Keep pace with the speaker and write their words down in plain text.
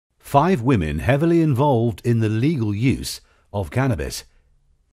5 women heavily involved in the legal use of cannabis.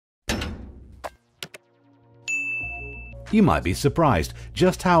 You might be surprised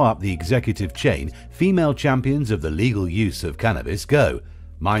just how up the executive chain female champions of the legal use of cannabis go.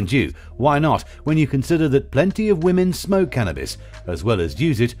 Mind you, why not when you consider that plenty of women smoke cannabis as well as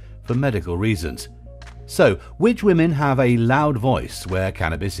use it for medical reasons. So, which women have a loud voice where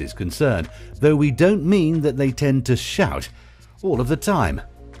cannabis is concerned, though we don't mean that they tend to shout all of the time?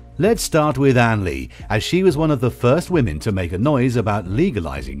 Let's start with Ann Lee, as she was one of the first women to make a noise about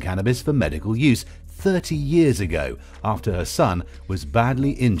legalizing cannabis for medical use 30 years ago after her son was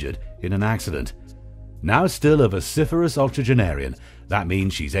badly injured in an accident. Now still a vociferous octogenarian, that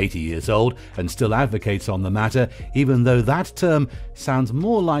means she's 80 years old and still advocates on the matter, even though that term sounds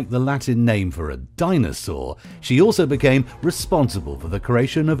more like the Latin name for a dinosaur. She also became responsible for the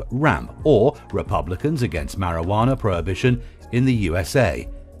creation of RAMP, or Republicans Against Marijuana Prohibition, in the USA.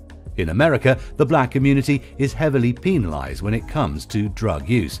 In America, the black community is heavily penalized when it comes to drug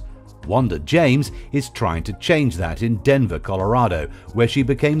use. Wanda James is trying to change that in Denver, Colorado, where she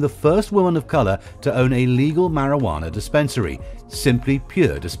became the first woman of color to own a legal marijuana dispensary, Simply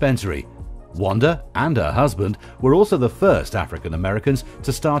Pure Dispensary. Wanda and her husband were also the first African Americans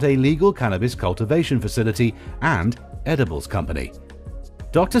to start a legal cannabis cultivation facility and edibles company.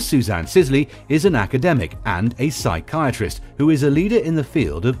 Dr. Suzanne Sisley is an academic and a psychiatrist who is a leader in the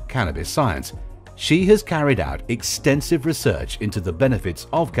field of cannabis science. She has carried out extensive research into the benefits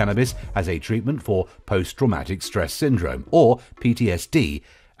of cannabis as a treatment for post-traumatic stress syndrome, or PTSD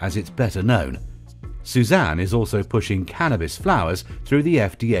as it's better known. Suzanne is also pushing cannabis flowers through the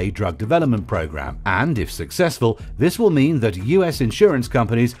FDA drug development program, and if successful, this will mean that US insurance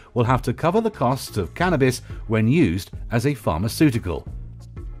companies will have to cover the costs of cannabis when used as a pharmaceutical.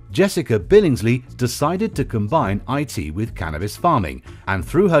 Jessica Billingsley decided to combine IT with cannabis farming, and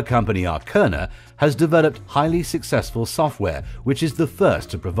through her company Arcana has developed highly successful software which is the first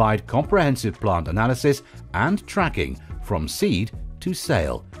to provide comprehensive plant analysis and tracking from seed to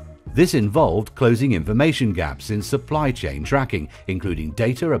sale. This involved closing information gaps in supply chain tracking, including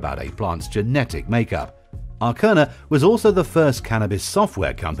data about a plant's genetic makeup. Arcana was also the first cannabis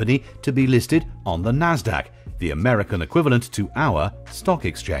software company to be listed on the Nasdaq, the American equivalent to our stock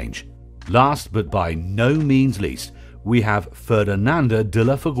exchange. Last but by no means least, we have Fernanda de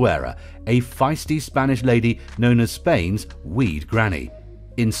la Figuera, a feisty Spanish lady known as Spain's weed granny.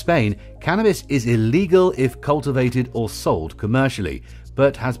 In Spain, cannabis is illegal if cultivated or sold commercially,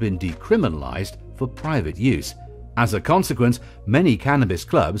 but has been decriminalized for private use. As a consequence, many cannabis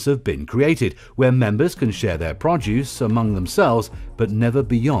clubs have been created, where members can share their produce among themselves, but never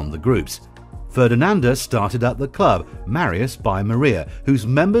beyond the groups. Fernanda started up the club Marius by Maria, whose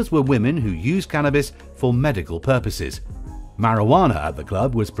members were women who use cannabis for medical purposes. Marijuana at the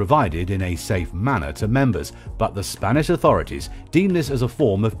club was provided in a safe manner to members, but the Spanish authorities deemed this as a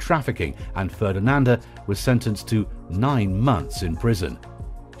form of trafficking, and Fernanda was sentenced to 9 months in prison.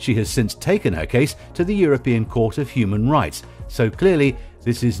 She has since taken her case to the European Court of Human Rights, so clearly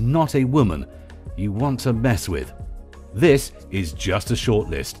this is not a woman you want to mess with. This is just a short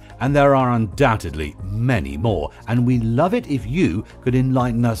list, and there are undoubtedly many more, and we'd love it if you could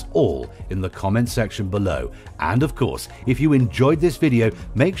enlighten us all in the comment section below. And of course, if you enjoyed this video,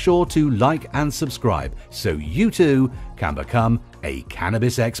 make sure to like and subscribe so you too can become a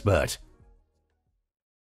cannabis expert.